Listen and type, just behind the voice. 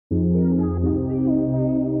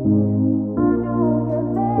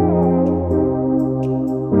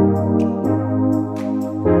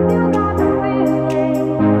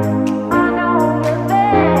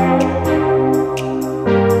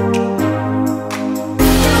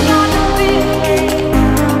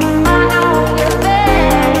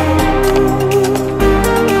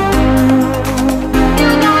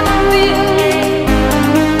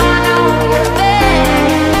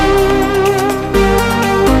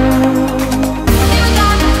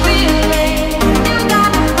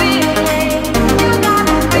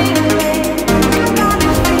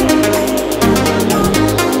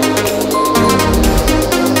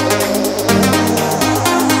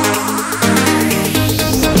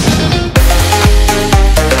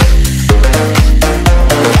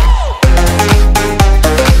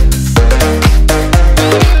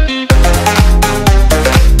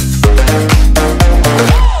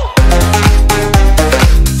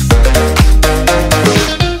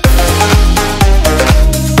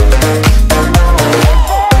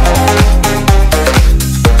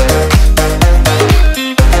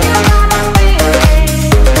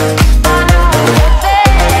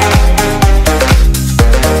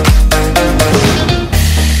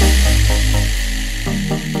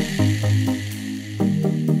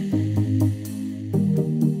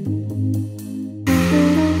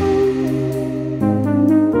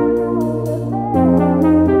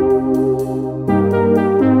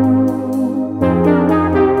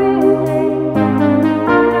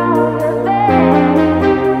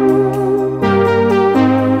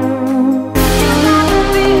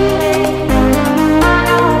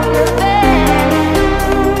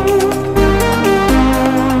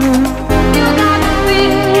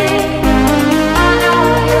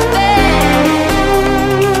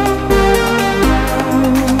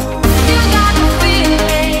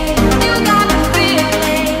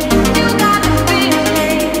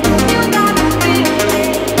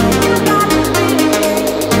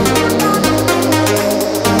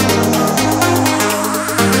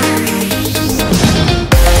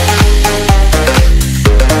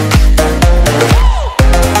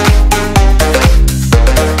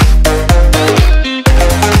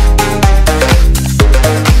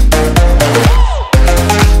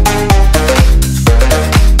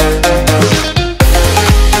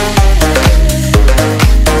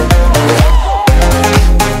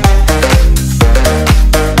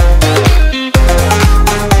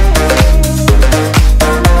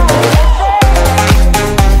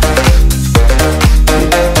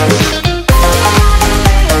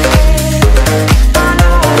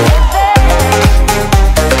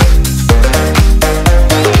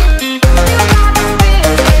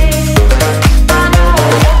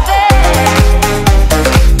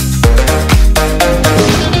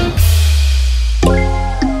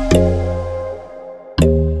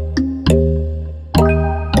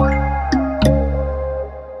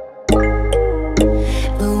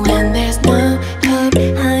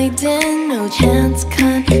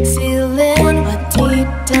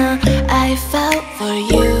I felt for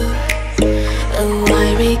you. Oh,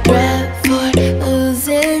 I regret for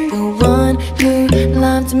losing the one who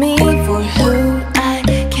loved me, for who I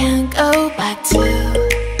can't go back to.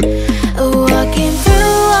 Walking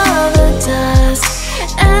through all the dust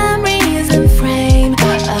and reason frame, a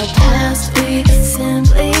past we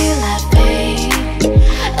simply let fade.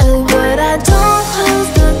 But I don't close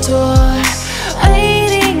the door,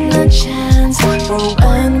 waiting a chance for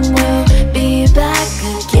when we'll be back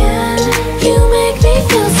again. You make me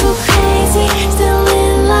feel so crazy, still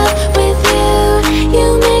in love with you. You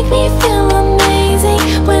make me feel amazing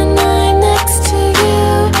when I'm next to you.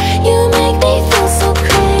 You make me feel so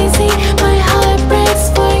crazy, my heart breaks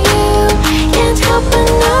for you. Can't help but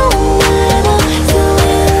know that I'm still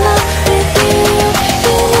in love with you.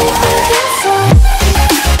 You make me feel so.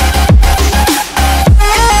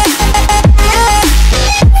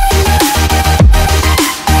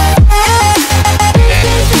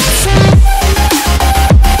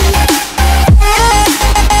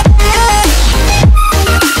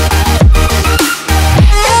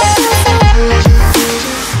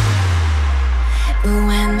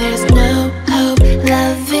 When there's no hope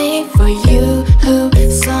loving for you who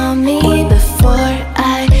saw me before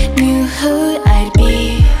I knew who I'd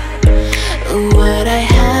be. What I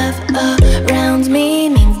have around me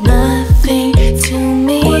means nothing to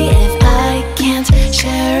me if I can't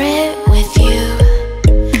share it with you.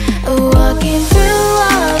 Walking through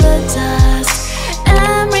all the dust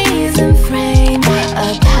and reason frame,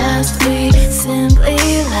 a past we simply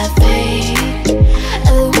let fade.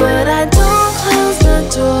 But I don't close the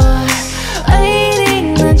door,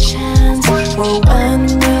 waiting a chance for when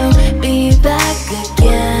we'll be back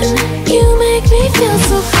again. You make me feel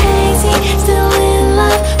so crazy, still in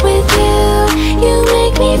love with you. You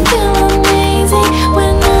make me feel amazing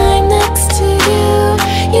when I'm next to you.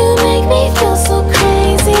 You make me feel so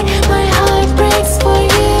crazy, my heart breaks for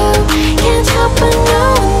you. Can't help but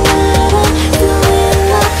know that I'm still in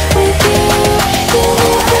love with you. You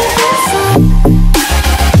make me feel so.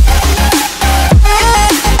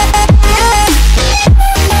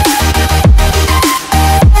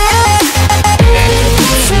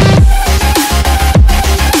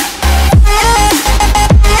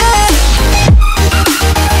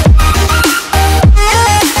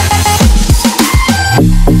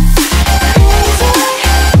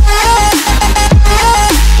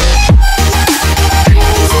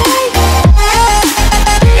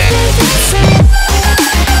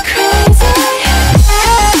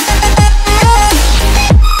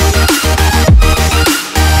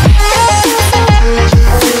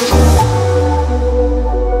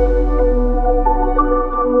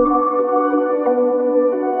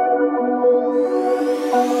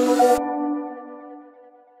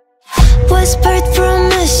 Whispered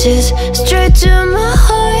promises straight to my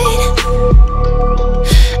heart.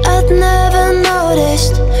 I'd never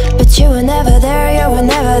noticed, but you were never there, you were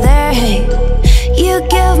never there. Hey, you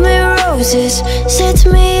gave me roses, set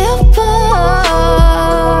me apart.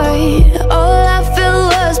 All I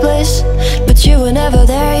felt was bliss, but you were never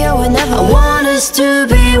there, you were never there. I want us to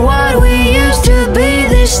be what we used to be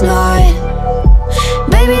this night.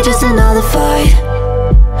 Baby, just another fight,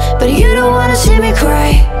 but you don't wanna see me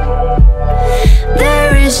cry.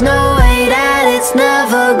 There is no way that it's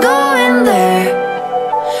never going there.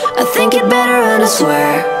 I think it better and I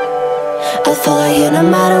swear I'll follow you no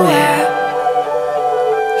matter where.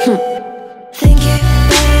 Think it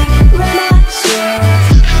better and I swear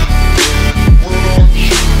follow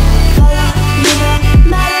you no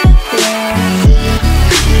matter where.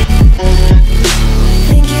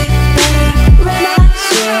 Think it better and I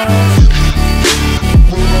swear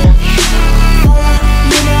follow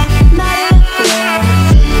you no matter where.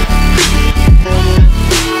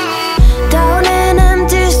 Down in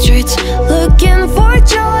empty streets, looking for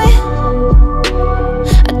joy.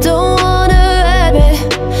 I don't wanna admit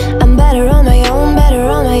I'm better on my own, better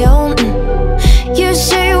on my own. You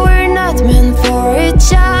say we're not meant for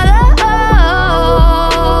each other.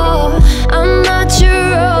 I'm not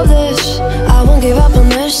sure of this. I won't give up on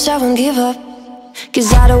this, I won't give up.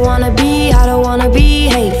 Cause I don't wanna be,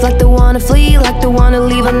 hey, like the wanna flee, like the wanna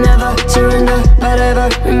leave. I never surrender, but ever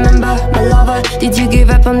remember my lover. Did you give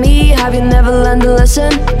up on me? Have you never learned to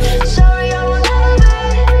listen? Sorry, I will never be,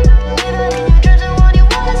 even in your dreams and what you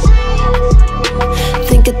wanna see.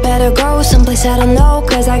 Think it better go someplace I don't know,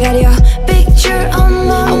 cause I got your picture on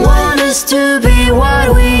my mind. I want us to be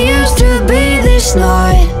what we used to be this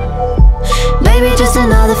night. Baby, just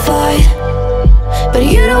another fight, but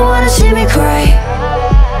you don't wanna see me cry.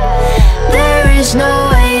 There is no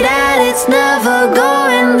way that it's never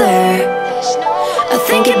going there. I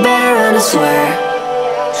think it better and I swear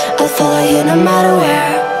I'll follow you no matter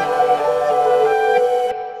where.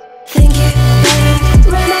 Think you better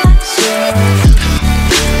run out, follow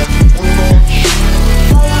me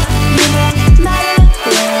no matter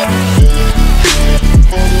where.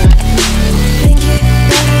 Think you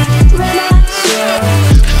better run out, follow me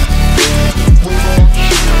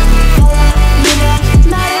no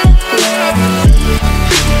matter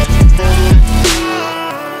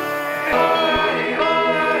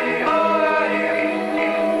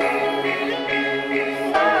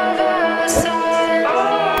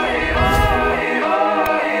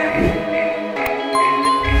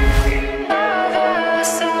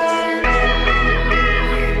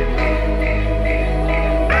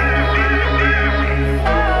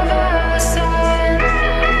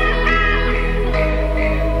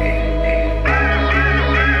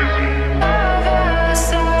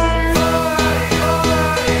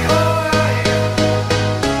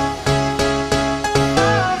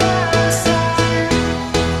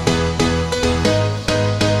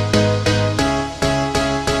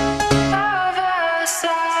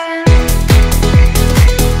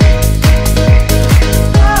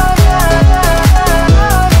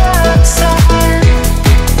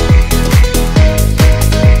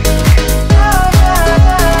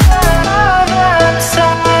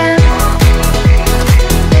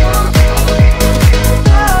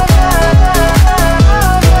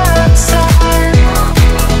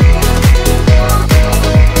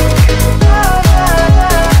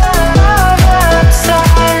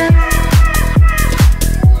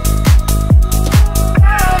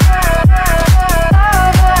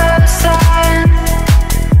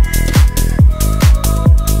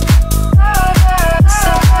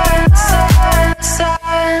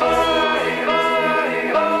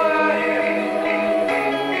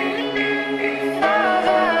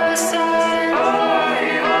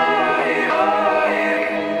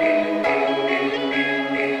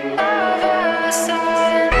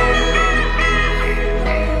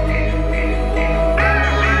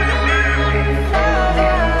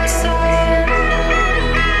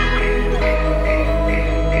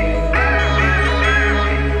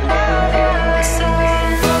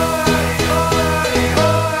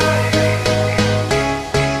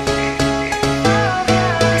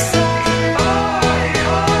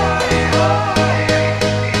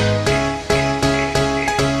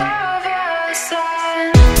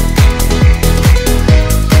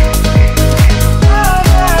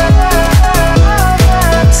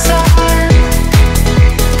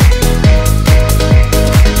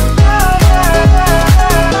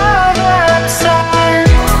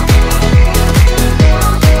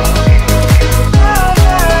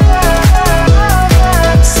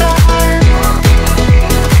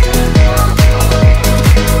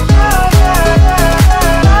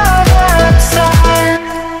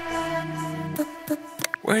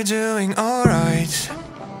We're doing alright.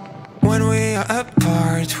 When we are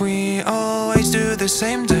apart, we always do the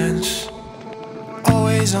same dance.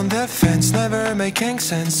 Always on the fence, never making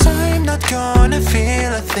sense. I'm not gonna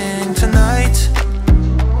feel a thing tonight.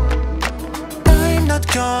 I'm not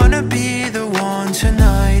gonna be the one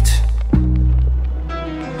tonight.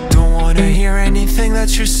 Don't wanna hear anything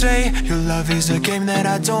that you say. Your love is a game that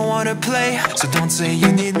I don't wanna play. So don't say you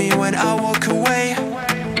need me when I walk away.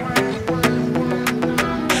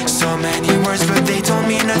 So many words but they don't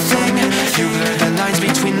mean a thing. You blur the lines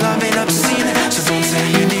between love and obscene. So don't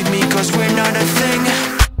say you need me cause we're not a thing.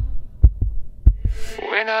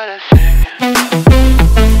 We're not a thing.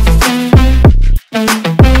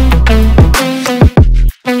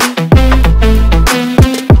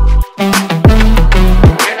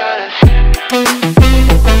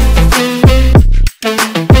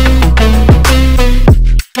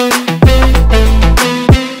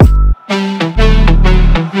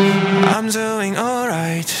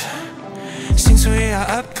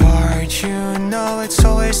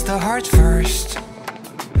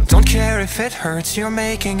 If it hurts, you're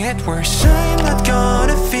making it worse. I'm not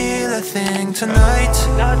gonna feel a thing tonight.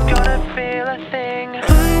 Not gonna feel a thing.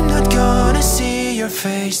 I'm not gonna see your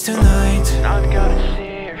face tonight. Not gonna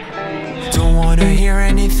see your face. Don't wanna hear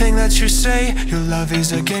anything that you say. Your love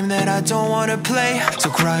is a game that I don't wanna play. So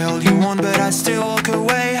cry all you want, but I still walk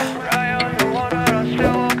away. Cry all you want, but I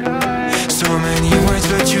still walk away. So many words,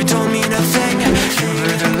 but you don't mean a thing. You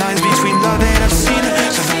blur the lines between love and obscene.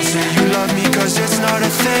 So don't say you love me, cause it's not a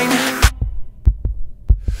thing.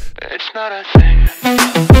 It's not a thing.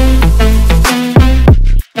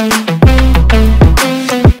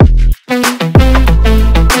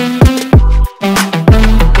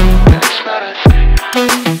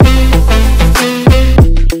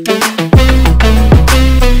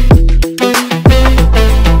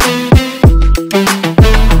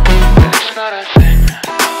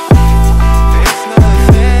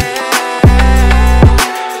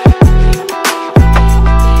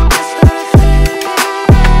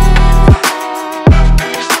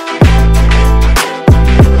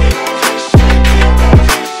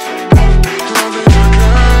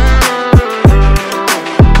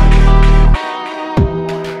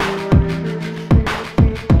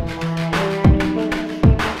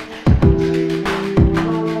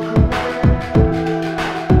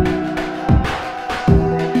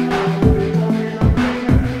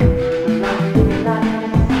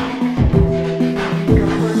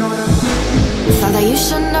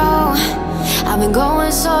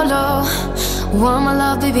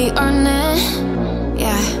 baby, earn it.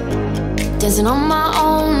 Yeah, dancing on my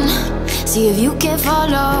own. See if you can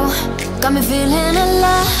follow. Got me feeling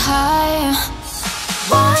alive.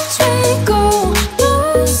 Watch me go,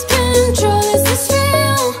 lose control. Is this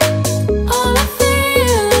real? All I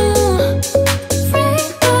feel. Break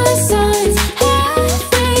my signs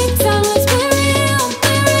every time. Let's be real,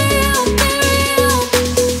 be real, be real.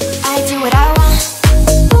 I do what I want.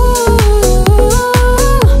 Ooh,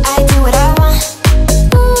 I do what I want.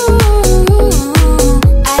 Ooh,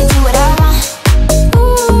 I do what I want. Ooh,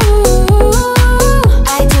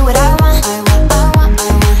 I do what I want. I want, I want, I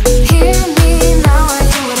want. Hear me now, I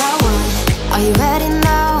do what I want. Are you ready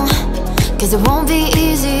now? 'Cause it won't be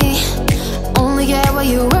easy. Only get what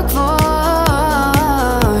you want.